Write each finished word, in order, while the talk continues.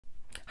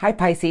Hi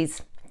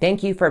Pisces,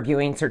 thank you for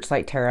viewing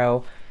Searchlight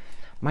Tarot.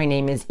 My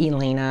name is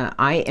Elena.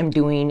 I am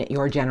doing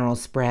your general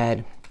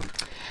spread.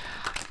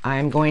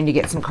 I'm going to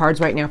get some cards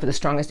right now for the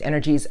strongest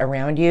energies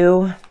around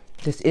you.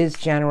 This is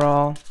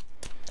general.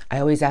 I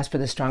always ask for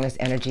the strongest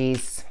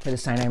energies for the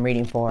sign I'm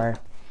reading for.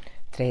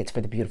 Today it's for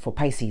the beautiful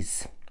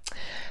Pisces.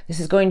 This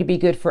is going to be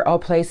good for all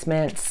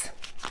placements,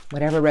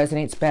 whatever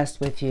resonates best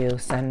with you.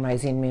 Sun,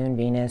 rising, moon,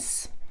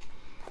 Venus.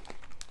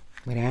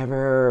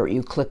 Whatever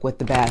you click with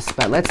the best.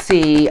 But let's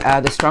see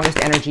the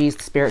strongest energies,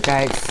 the spirit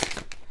guides.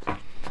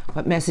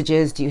 What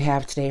messages do you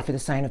have today for the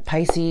sign of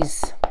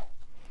Pisces?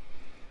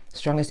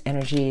 Strongest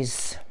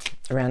energies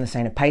around the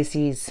sign of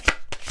Pisces.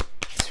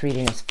 This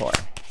reading is for.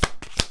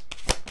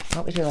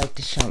 What would you like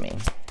to show me?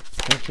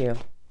 Thank you.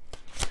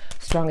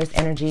 Strongest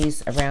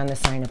energies around the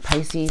sign of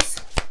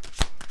Pisces.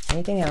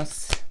 Anything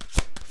else?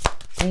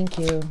 Thank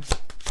you.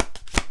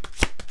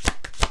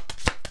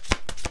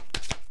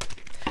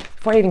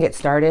 Before I even get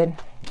started,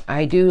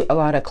 I do a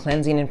lot of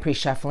cleansing and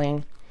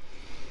pre-shuffling.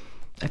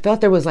 I felt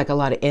there was like a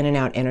lot of in and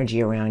out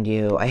energy around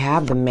you. I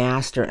have the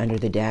Master under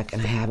the deck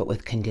and I have it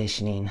with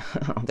conditioning.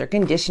 They're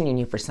conditioning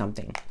you for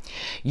something.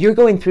 You're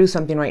going through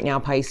something right now,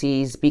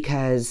 Pisces,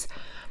 because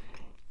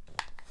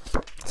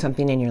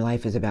something in your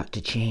life is about to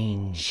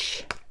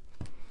change.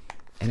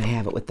 And I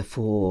have it with the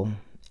Fool.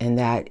 And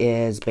that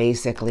is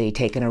basically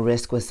taking a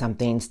risk with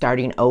something,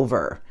 starting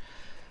over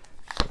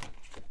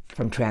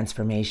from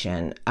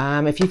transformation.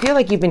 If you feel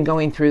like you've been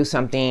going through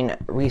something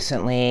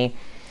recently,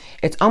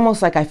 it's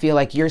almost like I feel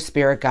like your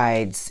spirit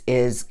guides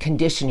is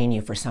conditioning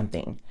you for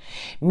something,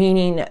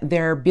 meaning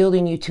they're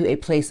building you to a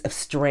place of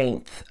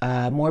strength,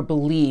 more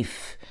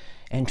belief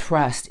and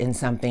trust in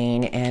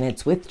something. And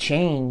it's with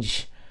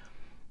change.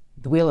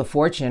 The Wheel of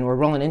Fortune, we're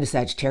rolling into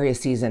Sagittarius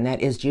season.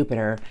 That is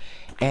Jupiter.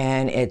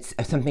 And it's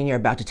something you're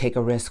about to take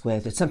a risk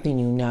with. It's something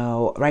you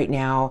know. Right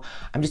now,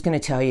 I'm just going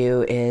to tell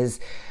you is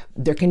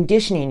they're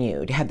conditioning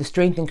you to have the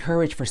strength and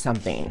courage for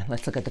something.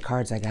 Let's look at the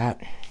cards I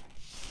got.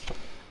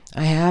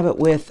 I have it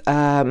with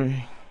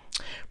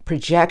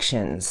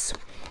projections.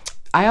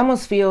 I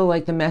almost feel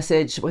like the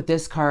message with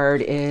this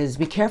card is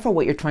be careful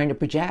what you're trying to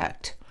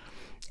project.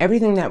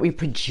 Everything that we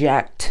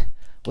project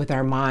with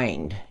our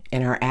mind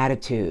and our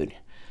attitude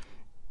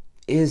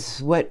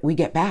is what we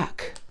get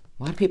back.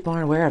 A lot of people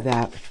aren't aware of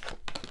that.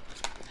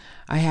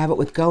 I have it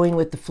with going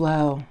with the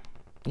flow,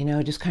 you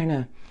know, just kind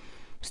of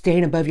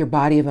staying above your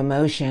body of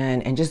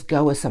emotion and just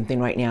go with something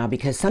right now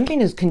because something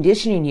is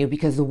conditioning you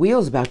because the wheel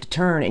is about to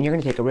turn and you're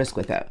going to take a risk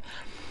with it.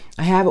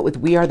 I have it with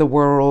We Are the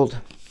World,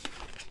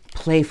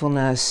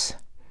 playfulness,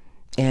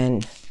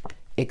 and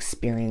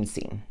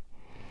experiencing.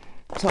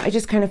 So I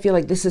just kind of feel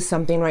like this is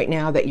something right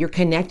now that you're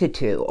connected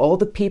to. All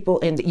the people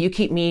that you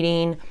keep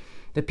meeting,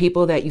 the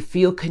people that you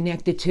feel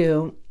connected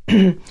to,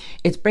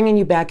 it's bringing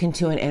you back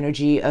into an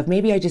energy of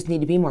maybe I just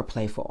need to be more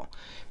playful.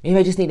 Maybe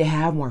I just need to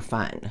have more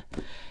fun,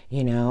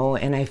 you know?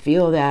 And I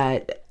feel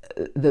that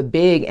the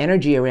big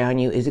energy around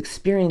you is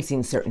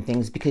experiencing certain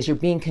things because you're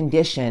being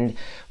conditioned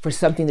for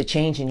something to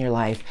change in your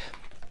life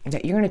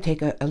that you're going to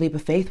take a leap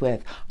of faith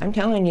with. I'm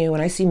telling you, when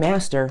I see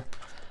Master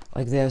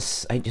like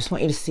this, I just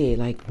want you to see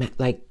like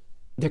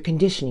they're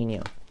conditioning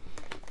you,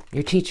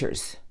 your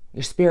teachers,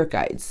 your spirit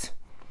guides,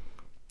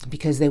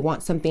 because they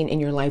want something in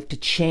your life to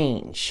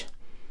change,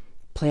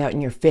 play out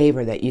in your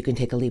favor that you can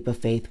take a leap of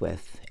faith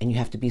with. And you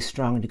have to be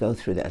strong to go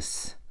through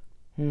this.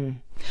 We'll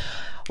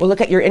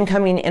look at your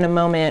incoming in a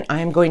moment.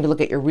 I'm going to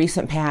look at your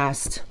recent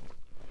past.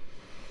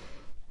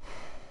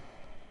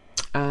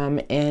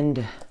 And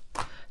then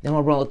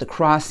we'll roll at the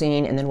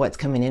crossing and then what's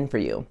coming in for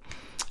you.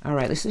 All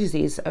right, let's use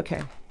these.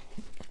 Okay.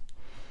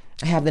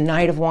 I have the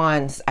Knight of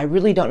Wands. I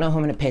really don't know who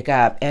I'm going to pick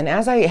up. And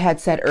as I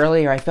had said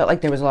earlier, I felt like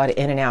there was a lot of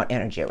in and out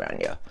energy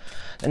around you.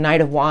 The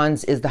Knight of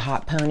Wands is the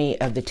hot pony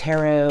of the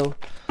tarot.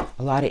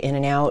 A lot of in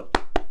and out.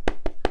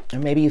 Or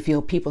maybe you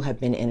feel people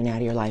have been in and out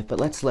of your life. But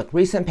let's look.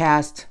 Recent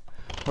past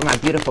for my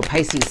beautiful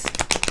Pisces.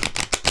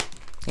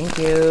 Thank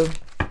you.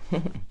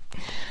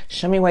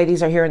 Show me why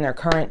these are here in their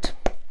current.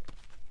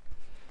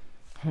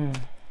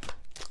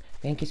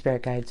 Thank you,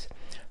 spirit guides.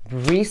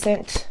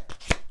 Recent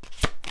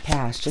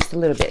past, just a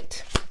little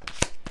bit.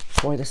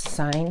 For the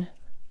sign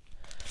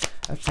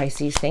of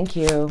Pisces. Thank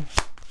you.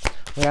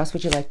 What else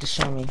would you like to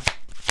show me?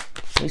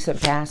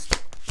 Recent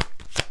past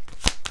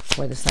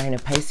for the sign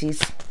of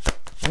Pisces.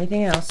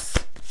 Anything else?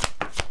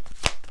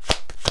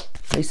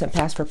 Recent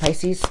past for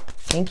Pisces.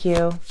 Thank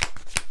you.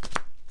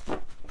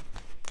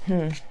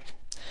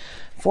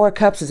 Four of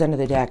Cups is under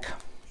the deck.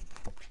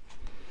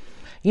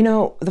 You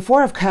know, the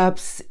Four of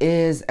Cups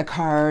is a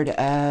card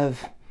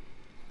of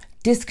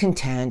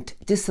discontent,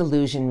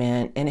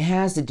 disillusionment, and it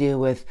has to do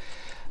with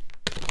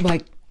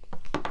like,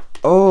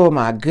 oh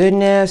my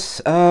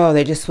goodness. Oh,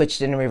 they just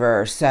switched in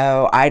reverse.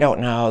 So I don't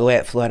know the way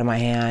it flew out of my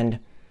hand.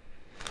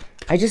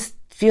 I just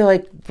feel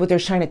like what they're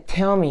trying to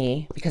tell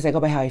me, because I go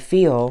by how I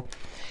feel,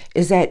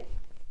 is that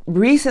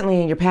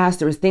recently in your past,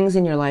 there was things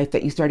in your life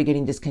that you started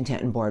getting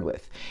discontent and bored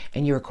with,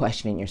 and you were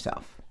questioning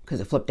yourself because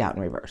it flipped out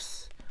in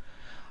reverse.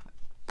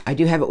 I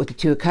do have it with the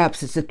Two of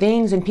Cups. It's the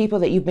things and people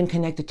that you've been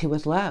connected to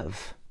with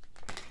love.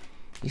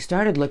 You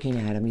started looking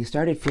at him. You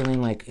started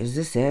feeling like, is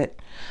this it?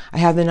 I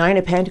have the Nine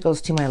of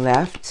Pentacles to my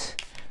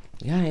left.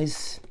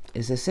 Guys,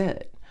 is this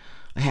it?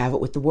 I have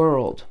it with the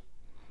World.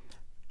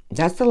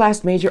 That's the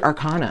last major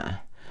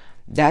arcana.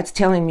 That's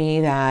telling me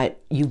that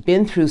you've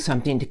been through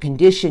something to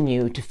condition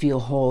you to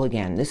feel whole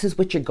again. This is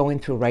what you're going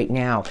through right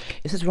now.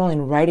 This is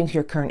rolling right into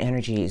your current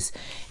energies.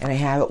 And I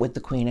have it with the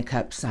Queen of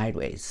Cups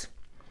sideways.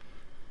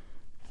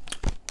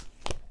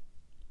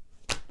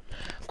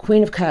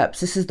 Queen of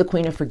Cups, this is the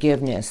Queen of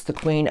Forgiveness, the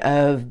Queen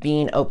of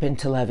being open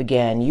to love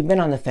again. You've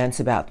been on the fence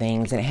about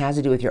things, and it has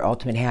to do with your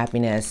ultimate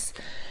happiness.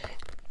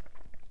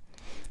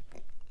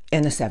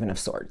 And the Seven of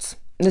Swords.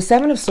 The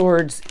Seven of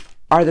Swords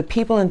are the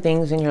people and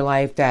things in your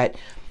life that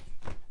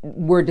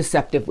were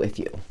deceptive with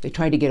you. They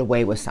tried to get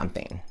away with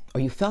something,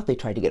 or you felt they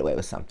tried to get away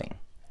with something.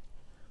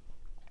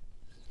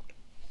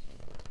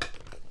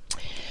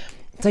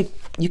 It's like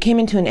you came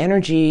into an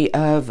energy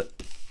of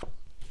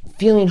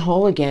feeling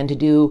whole again to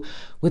do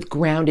with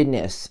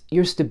groundedness,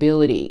 your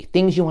stability,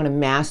 things you want to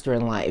master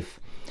in life.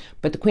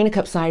 But the Queen of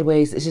Cups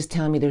sideways is just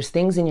telling me there's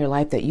things in your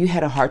life that you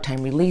had a hard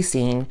time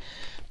releasing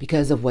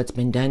because of what's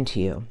been done to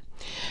you.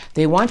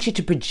 They want you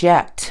to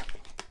project,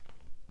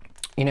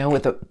 you know,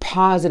 with a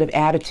positive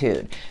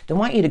attitude. They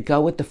want you to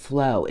go with the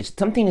flow. It's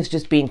something that's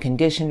just being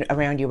conditioned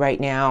around you right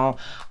now.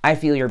 I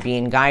feel you're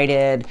being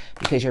guided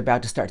because you're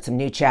about to start some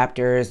new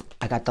chapters.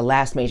 I got the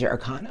last major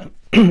arcana,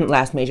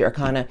 last major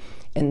arcana,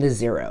 and the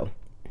Zero.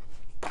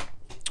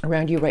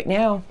 Around you right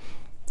now,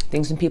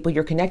 things and people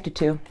you're connected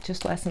to,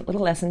 just little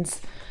lessons,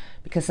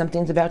 because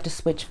something's about to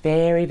switch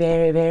very,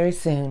 very, very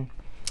soon.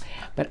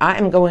 But I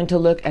am going to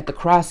look at the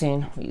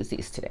crossing. We'll use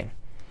these today.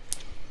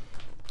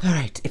 All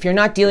right, if you're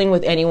not dealing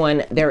with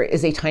anyone, there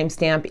is a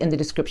timestamp in the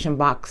description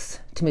box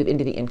to move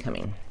into the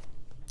incoming.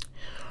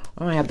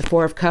 Oh, I have the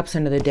Four of Cups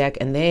under the deck,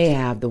 and they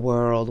have the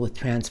World with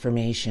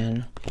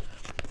transformation.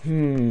 I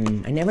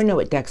never know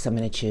what decks I'm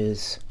going to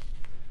choose.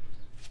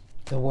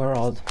 The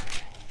World.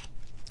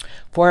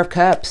 Four of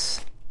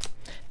Cups.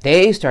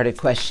 They started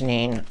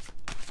questioning,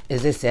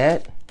 is this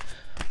it?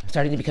 I'm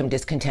starting to become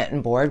discontent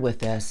and bored with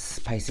this,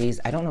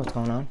 Pisces. I don't know what's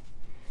going on.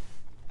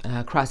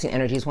 Crossing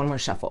energies, one more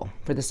shuffle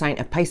for the sign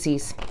of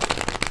Pisces.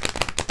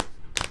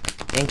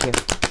 Thank you.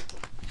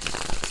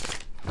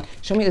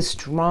 Show me the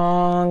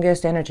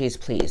strongest energies,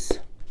 please.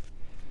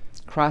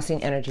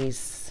 Crossing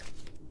energies.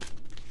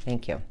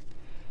 Thank you.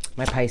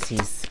 My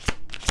Pisces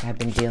I've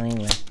been dealing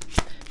with.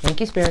 Thank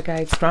you, Spirit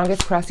Guides.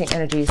 Strongest crossing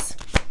energies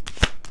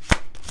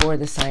for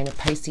the sign of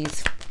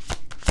Pisces.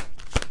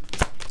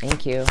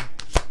 Thank you.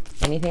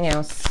 Anything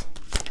else?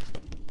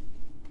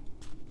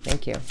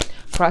 Thank you.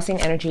 Crossing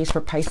energies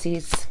for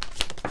Pisces.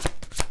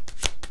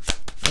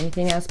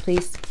 Anything else,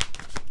 please?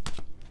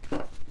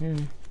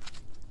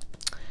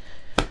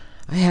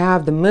 I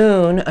have the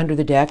Moon under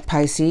the deck,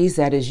 Pisces.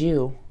 That is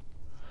you.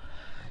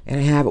 And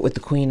I have it with the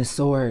Queen of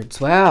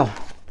Swords. Well,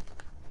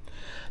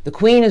 the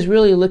Queen is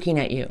really looking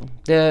at you.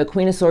 The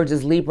Queen of Swords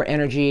is Libra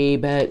energy,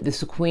 but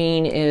this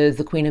Queen is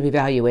the Queen of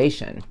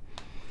evaluation.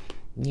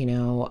 You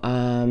know,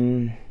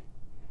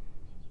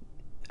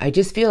 I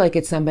just feel like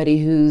it's somebody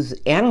who's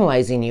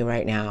analyzing you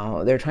right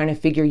now. They're trying to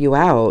figure you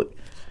out.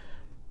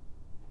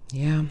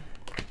 Yeah.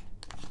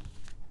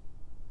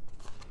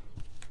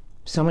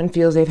 Someone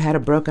feels they've had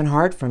a broken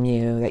heart from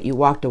you, that you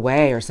walked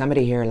away, or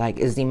somebody here like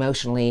is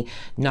emotionally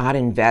not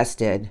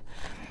invested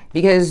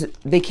because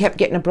they kept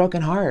getting a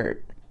broken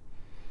heart.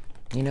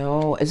 You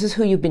know, this is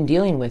who you've been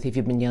dealing with if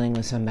you've been dealing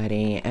with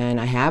somebody. And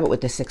I have it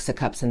with the Six of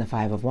Cups and the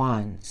Five of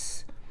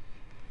Wands.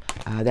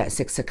 That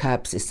Six of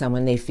Cups is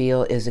someone they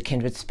feel is a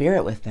kindred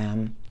spirit with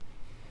them,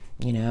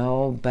 you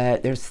know,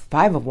 but there's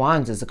Five of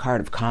Wands is a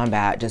card of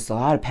combat, just a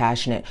lot of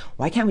passionate.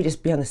 Why can't we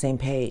just be on the same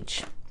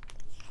page?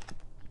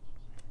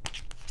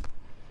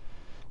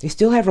 They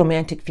still have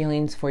romantic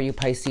feelings for you,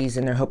 Pisces,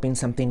 and they're hoping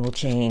something will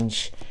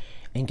change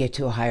and get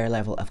to a higher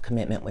level of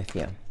commitment with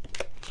you.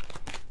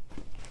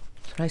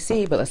 That's what I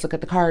see, but let's look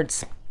at the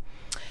cards.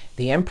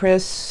 The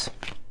Empress.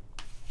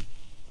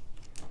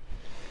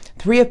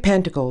 Three of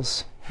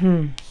Pentacles.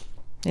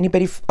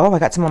 Anybody? Oh, I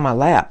got some on my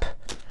lap.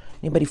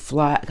 Anybody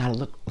fly? I gotta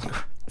look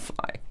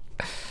fly.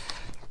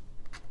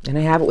 And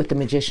I have it with the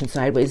Magician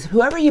sideways.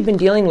 Whoever you've been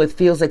dealing with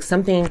feels like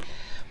something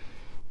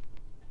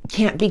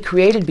can't be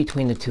created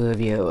between the two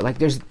of you. Like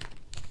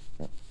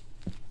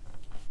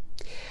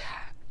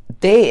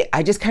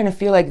I just kind of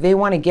feel like they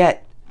want to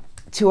get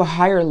to a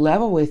higher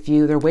level with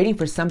you. They're waiting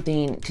for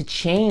something to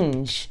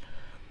change.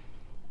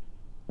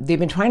 They've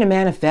been trying to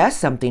manifest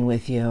something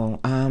with you.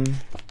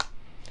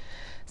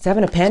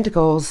 Seven of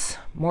Pentacles,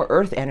 more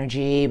earth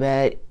energy,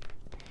 but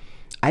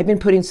I've been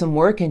putting some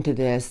work into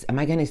this. Am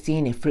I going to see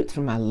any fruits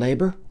from my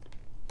labor?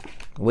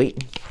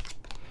 Waiting.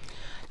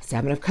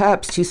 Seven of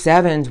Cups, two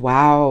sevens.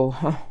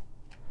 Wow.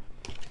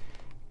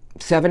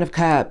 Seven of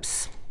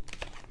Cups.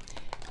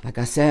 Like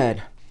I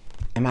said,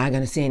 am I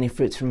going to see any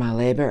fruits from my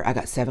labor? I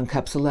got 7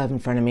 cups of love in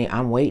front of me.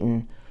 I'm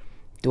waiting.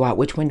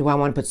 Which one do I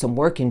want to put some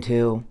work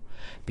into?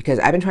 Because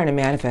I've been trying to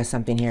manifest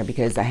something here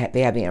because they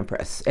have the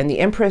Empress. And the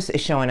Empress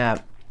is showing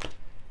up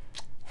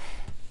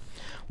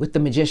with the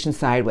Magician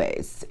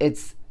sideways.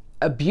 It's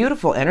a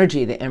beautiful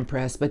energy, the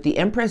Empress, but the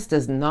Empress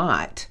does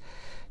not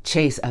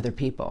chase other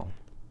people.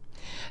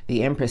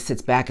 The Empress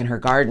sits back in her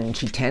garden.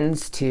 She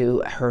tends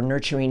to her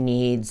nurturing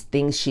needs,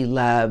 things she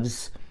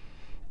loves.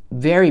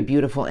 Very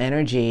beautiful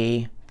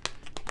energy.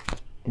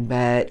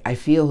 But I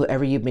feel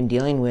whoever you've been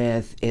dealing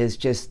with is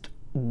just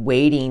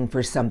waiting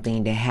for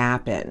something to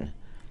happen.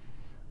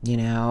 You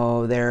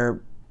know,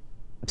 they're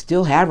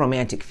still have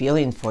romantic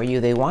feelings for you.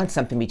 They want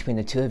something between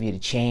the two of you to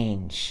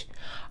change.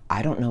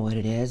 I don't know what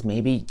it is.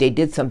 Maybe they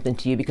did something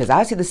to you, because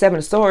I see the Seven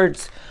of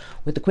Swords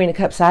with the Queen of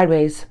Cups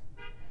sideways.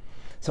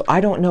 So I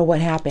don't know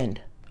what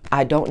happened.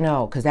 I don't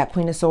know, because that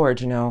Queen of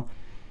Swords, you know,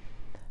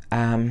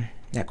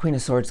 that Queen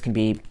of Swords can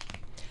be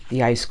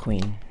the Ice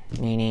Queen,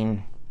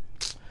 meaning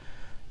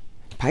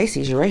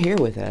Pisces, you're right here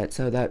with it.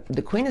 So that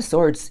the Queen of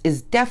Swords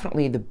is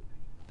definitely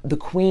the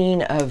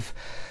queen of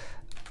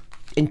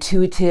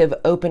intuitive,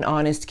 open,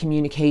 honest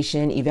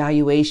communication,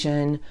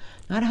 evaluation.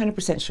 Not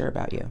 100% sure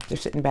about you. They're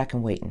sitting back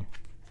and waiting.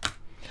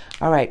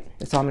 All right,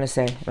 that's all I'm going to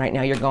say. Right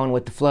now you're going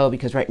with the flow,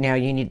 because right now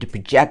you need to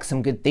project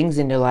some good things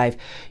into life.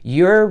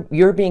 You're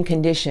being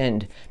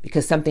conditioned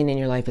because something in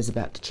your life is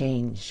about to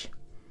change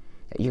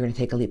that you're going to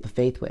take a leap of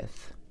faith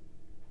with.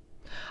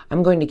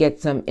 I'm going to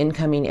get some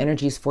incoming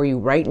energies for you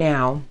right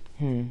now.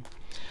 I'm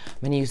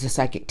going to use the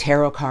Psychic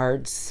Tarot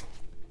cards.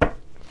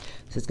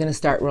 So it's going to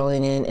start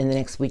rolling in the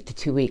next week to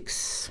 2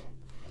 weeks.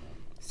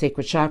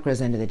 Sacred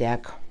Chakra's under the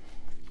deck.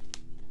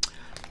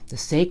 The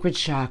Sacred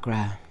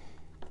Chakra.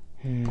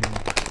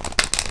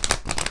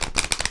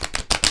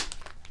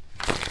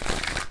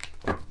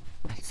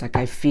 It's like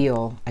I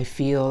feel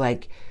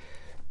like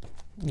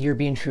you're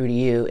being true to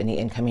you in the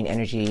incoming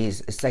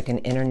energies. It's like an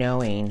inner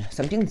knowing.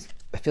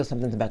 I feel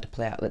something's about to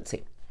play out. Let's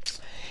see.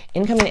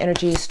 Incoming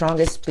energies,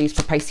 strongest, please,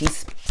 for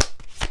Pisces.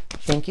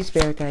 Thank you,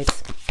 Spirit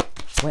Guides.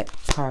 What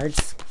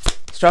cards?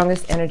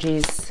 Strongest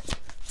energies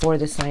for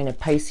the sign of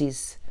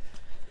Pisces.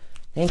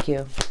 Thank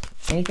you.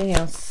 Anything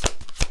else?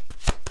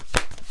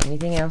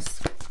 Anything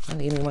else? Oh,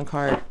 give me one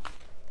card.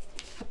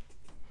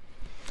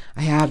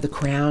 I have the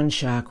Crown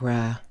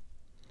Chakra.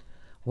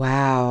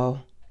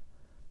 Wow.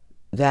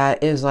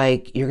 That is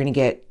like, you're going to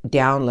get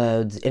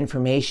downloads,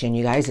 information.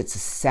 You guys, it's a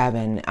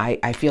 7.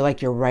 I feel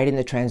like you're right in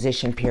the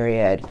transition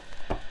period.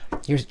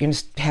 You're going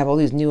to have all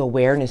these new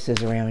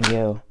awarenesses around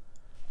you.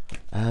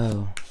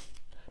 Oh.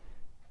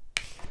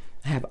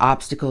 I have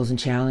obstacles and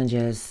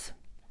challenges.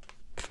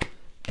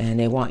 And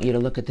they want you to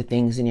look at the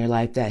things in your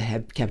life that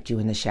have kept you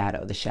in the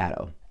shadow.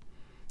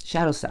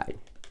 Shadow side.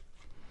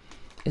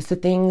 It's the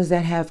things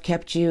that have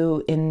kept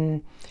you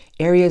in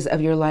areas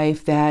of your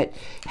life that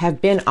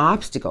have been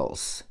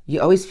obstacles.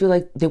 You always feel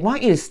like they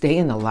want you to stay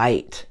in the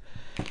light.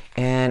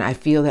 And I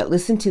feel that,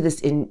 listen to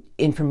this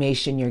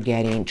information you're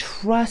getting.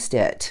 Trust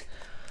it.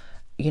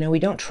 You know, we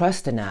don't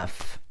trust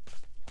enough.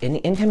 In the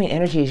incoming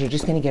energies, you're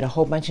just going to get a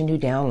whole bunch of new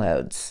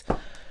downloads.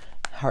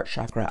 Heart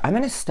Chakra. I'm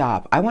going to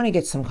stop. I want to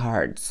get some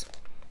cards.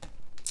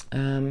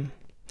 Who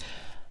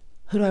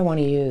do I want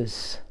to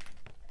use?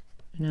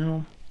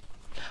 No.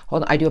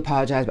 Hold on. I do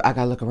apologize, but I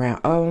got to look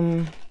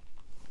around.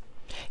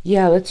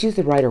 Yeah, let's use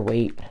the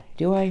Rider-Waite.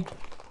 Do I?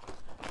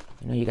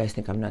 I know you guys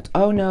think I'm nuts.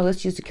 Oh, no.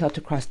 Let's use the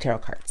Celtic Cross Tarot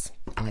cards.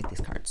 I like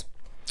these cards.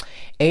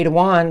 8 of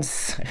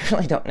Wands. I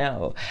really don't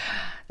know.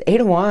 The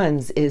 8 of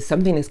Wands is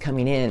something that's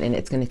coming in, and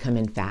it's going to come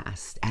in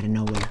fast, out of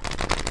nowhere.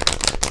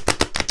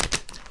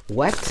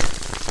 What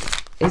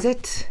is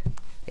it?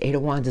 The 8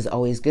 of Wands is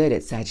always good.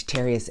 It's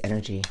Sagittarius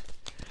energy.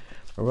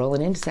 We're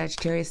rolling into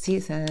Sagittarius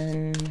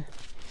season.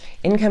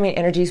 Incoming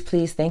energies,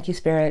 please. Thank you,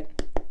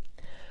 Spirit.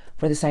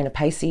 For the sign of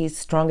Pisces.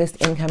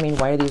 Strongest incoming.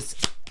 Why are these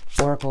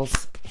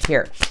oracles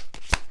here?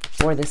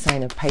 For the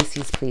sign of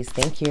Pisces, please.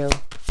 Thank you.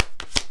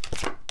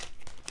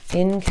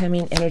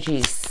 Incoming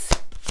energies.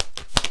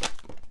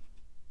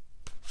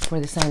 For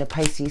the sign of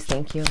Pisces.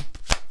 Thank you.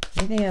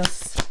 Anything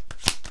else?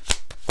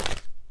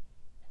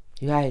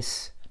 You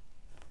guys.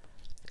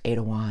 8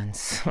 of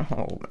Wands.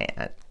 Oh,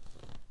 man.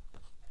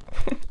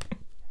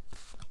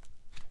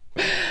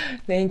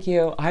 Thank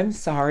you. I'm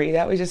sorry.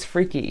 That was just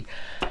freaky.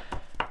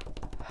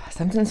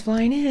 Something's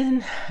flying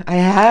in. I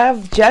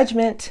have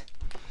Judgment.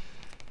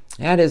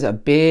 That is a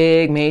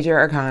big major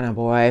arcana,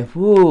 boy.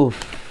 Woo.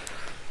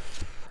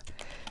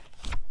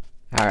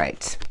 All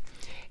right.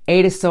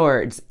 8 of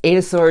Swords. 8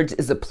 of Swords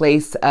is a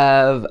place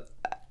of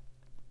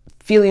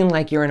feeling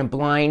like you're in a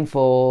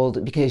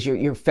blindfold because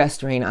you're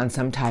festering on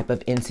some type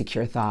of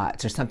insecure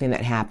thoughts or something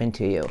that happened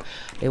to you.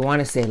 They want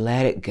to say,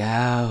 let it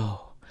go.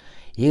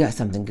 You got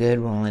something good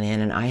rolling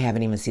in, and I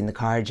haven't even seen the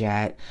cards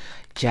yet.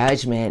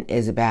 Judgment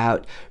is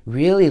about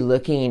really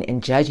looking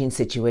and judging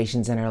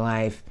situations in our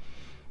life,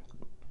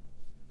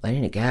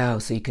 letting it go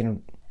so you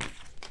can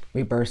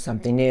rebirth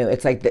something new.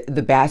 It's like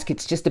the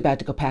basket's just about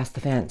to go past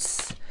the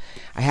fence.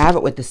 I have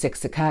it with the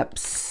 6 of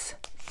Cups,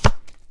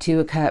 2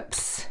 of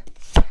Cups,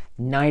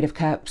 Knight of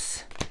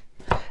Cups.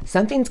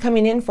 Something's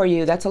coming in for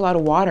you. That's a lot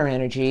of water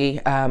energy.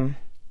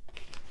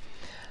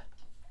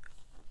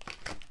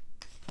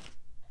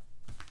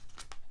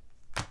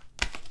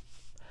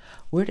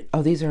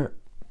 Oh, these are...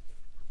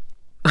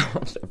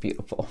 So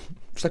beautiful.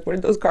 It's like, where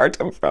did those cards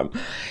come from?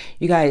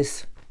 You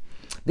guys,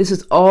 this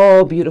is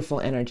all beautiful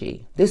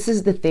energy. This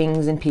is the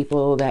things and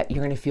people that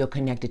you're going to feel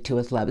connected to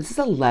with love. This is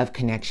a love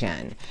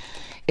connection.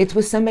 It's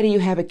with somebody you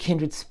have a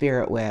kindred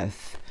spirit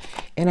with.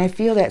 And I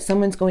feel that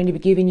someone's going to be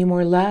giving you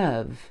more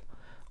love,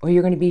 or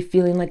you're going to be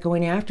feeling like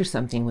going after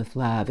something with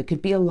love. It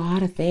could be a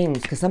lot of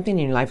things because something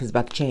in your life is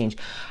about to change.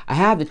 I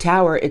have the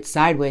Tower. It's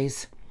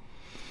sideways.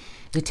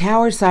 The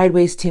Tower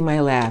sideways to my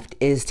left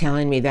is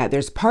telling me that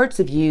there's parts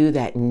of you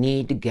that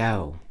need to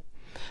go.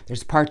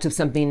 There's parts of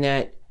something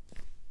that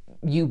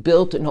you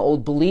built an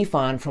old belief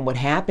on from what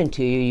happened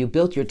to you. You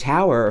built your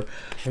tower.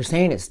 They're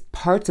saying it's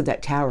parts of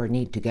that tower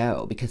need to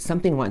go because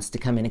something wants to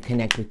come in and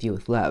connect with you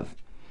with love.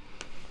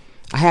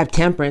 I have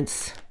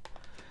Temperance.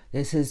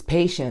 This is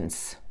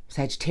patience,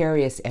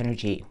 Sagittarius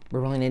energy.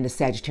 We're rolling into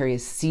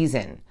Sagittarius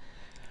season.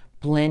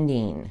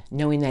 Blending,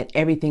 knowing that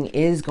everything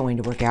is going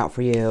to work out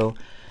for you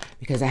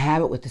because I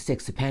have it with the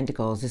Six of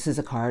Pentacles. This is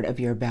a card of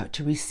you're about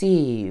to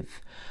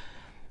receive.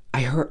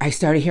 I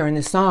started hearing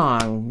the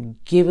song,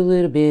 give a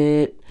little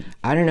bit,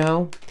 I don't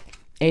know,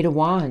 Eight of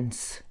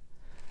Wands.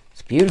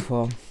 It's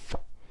beautiful.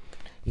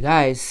 You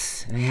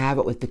guys, and I have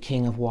it with the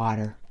King of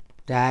Water.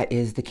 That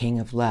is the King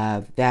of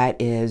Love.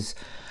 That is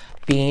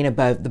being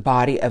above the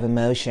body of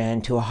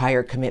emotion to a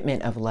higher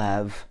commitment of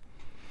love.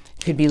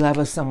 Could be love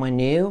with someone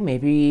new.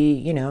 Maybe,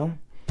 you know,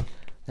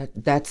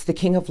 that's the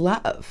King of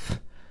Love.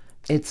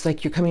 It's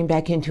like you're coming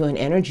back into an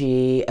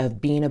energy of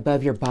being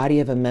above your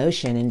body of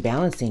emotion and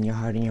balancing your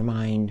heart and your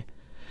mind.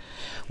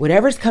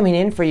 Whatever's coming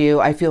in for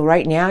you, I feel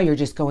right now you're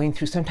just going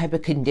through some type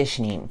of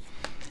conditioning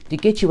to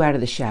get you out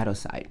of the shadow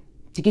side,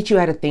 to get you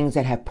out of things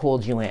that have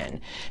pulled you in.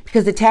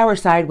 Because the Tower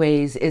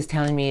sideways is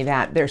telling me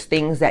that there's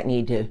things that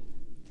need to,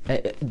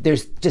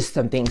 there's just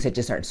some things that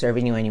just aren't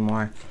serving you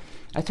anymore.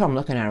 That's what I'm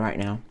looking at right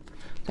now.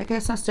 It's like,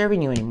 that's not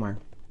serving you anymore.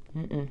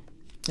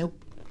 Nope.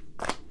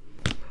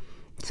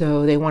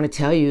 So they want to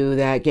tell you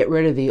that get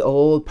rid of the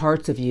old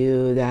parts of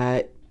you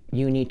that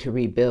you need to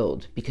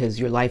rebuild because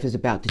your life is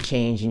about to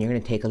change and you're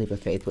going to take a leap of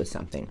faith with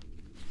something.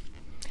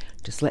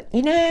 Just let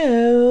you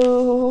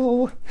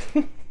know.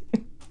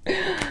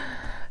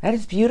 That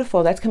is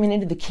beautiful. That's coming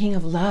into the King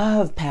of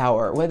Love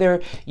power,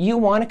 whether you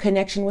want a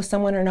connection with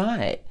someone or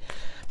not.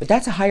 But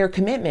that's a higher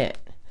commitment,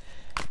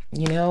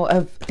 you know,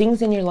 of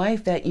things in your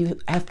life that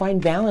you have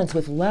find balance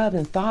with love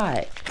and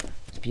thought.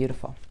 It's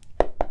beautiful.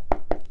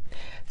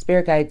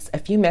 Spirit guides, a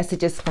few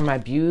messages for my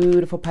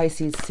beautiful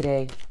Pisces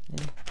today.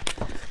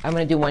 I'm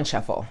going to do one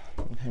shuffle.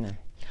 I'm kind of a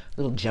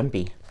little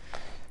jumpy.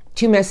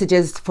 2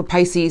 messages for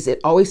Pisces. It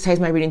always ties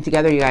my reading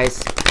together, you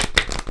guys.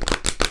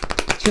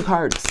 2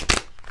 cards.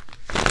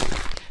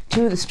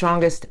 2 of the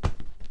strongest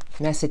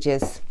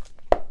messages.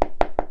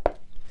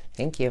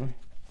 Thank you.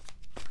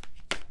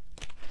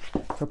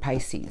 For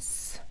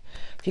Pisces.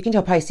 If you can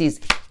tell Pisces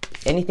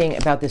anything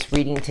about this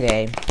reading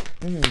today.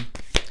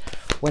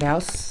 What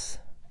else?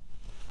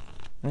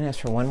 I'm going to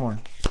ask for one more.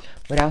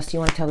 What else do you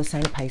want to tell the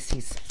sign of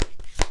Pisces?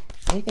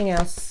 Anything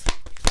else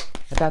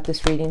about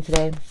this reading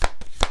today?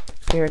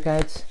 Spirit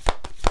guides?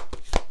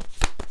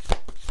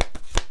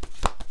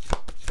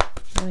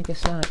 I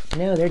guess not.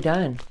 No, they're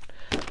done.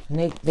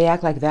 And they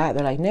act like that.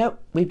 They're like, nope,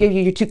 we give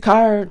you your 2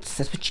 cards.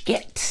 That's what you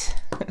get.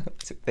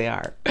 That's what they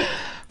are.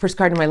 First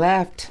card to my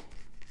left.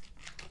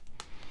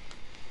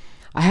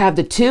 I have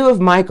the 2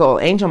 of Michael.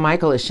 Angel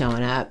Michael is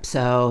showing up.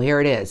 So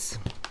here it is.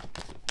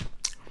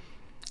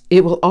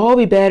 It will all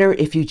be better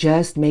if you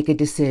just make a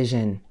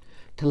decision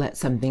to let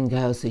something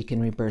go so you can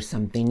rebirth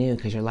something new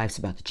because your life's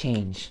about to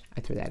change.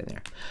 I threw that in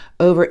there.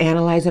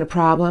 Over-analyzing a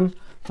problem,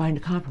 find a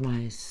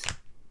compromise.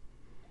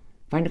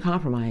 Find a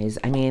compromise.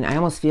 I mean, I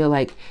almost feel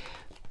like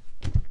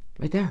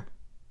right there.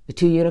 The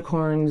 2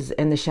 unicorns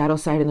and the shadow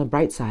side and the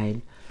bright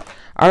side.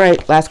 All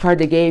right, last card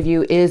they gave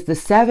you is the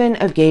 7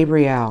 of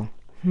Gabriel.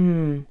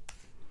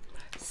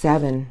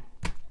 7.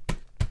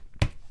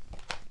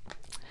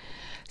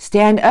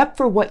 Stand up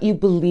for what you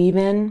believe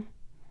in.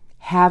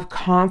 Have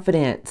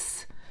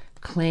confidence.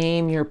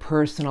 Claim your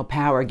personal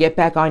power. Get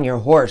back on your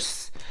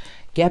horse.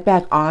 Get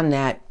back on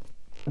that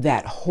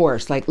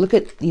horse. Like, look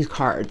at these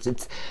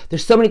cards.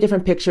 There's so many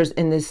different pictures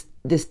in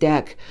this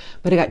deck,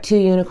 but I got 2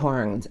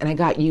 unicorns and I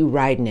got you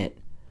riding it.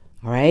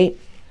 All right.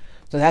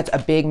 So that's a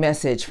big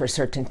message for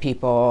certain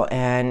people.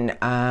 And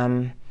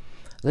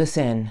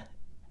listen,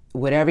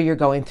 whatever you're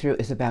going through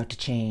is about to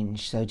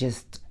change. So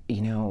just,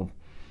 you know,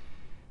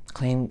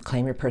 claim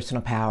your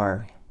personal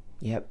power.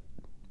 Yep.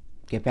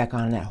 Get back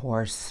on that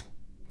horse.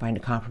 Find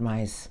a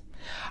compromise.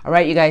 All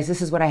right, you guys,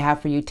 this is what I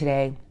have for you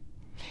today.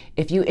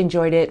 If you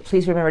enjoyed it,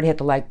 please remember to hit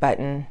the like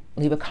button,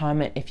 leave a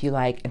comment if you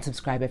like, and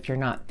subscribe if you're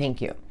not.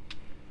 Thank you.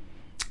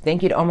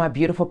 Thank you to all my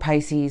beautiful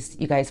Pisces,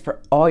 you guys,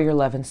 for all your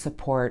love and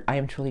support. I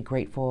am truly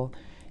grateful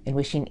and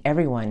wishing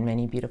everyone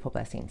many beautiful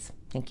blessings.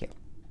 Thank you.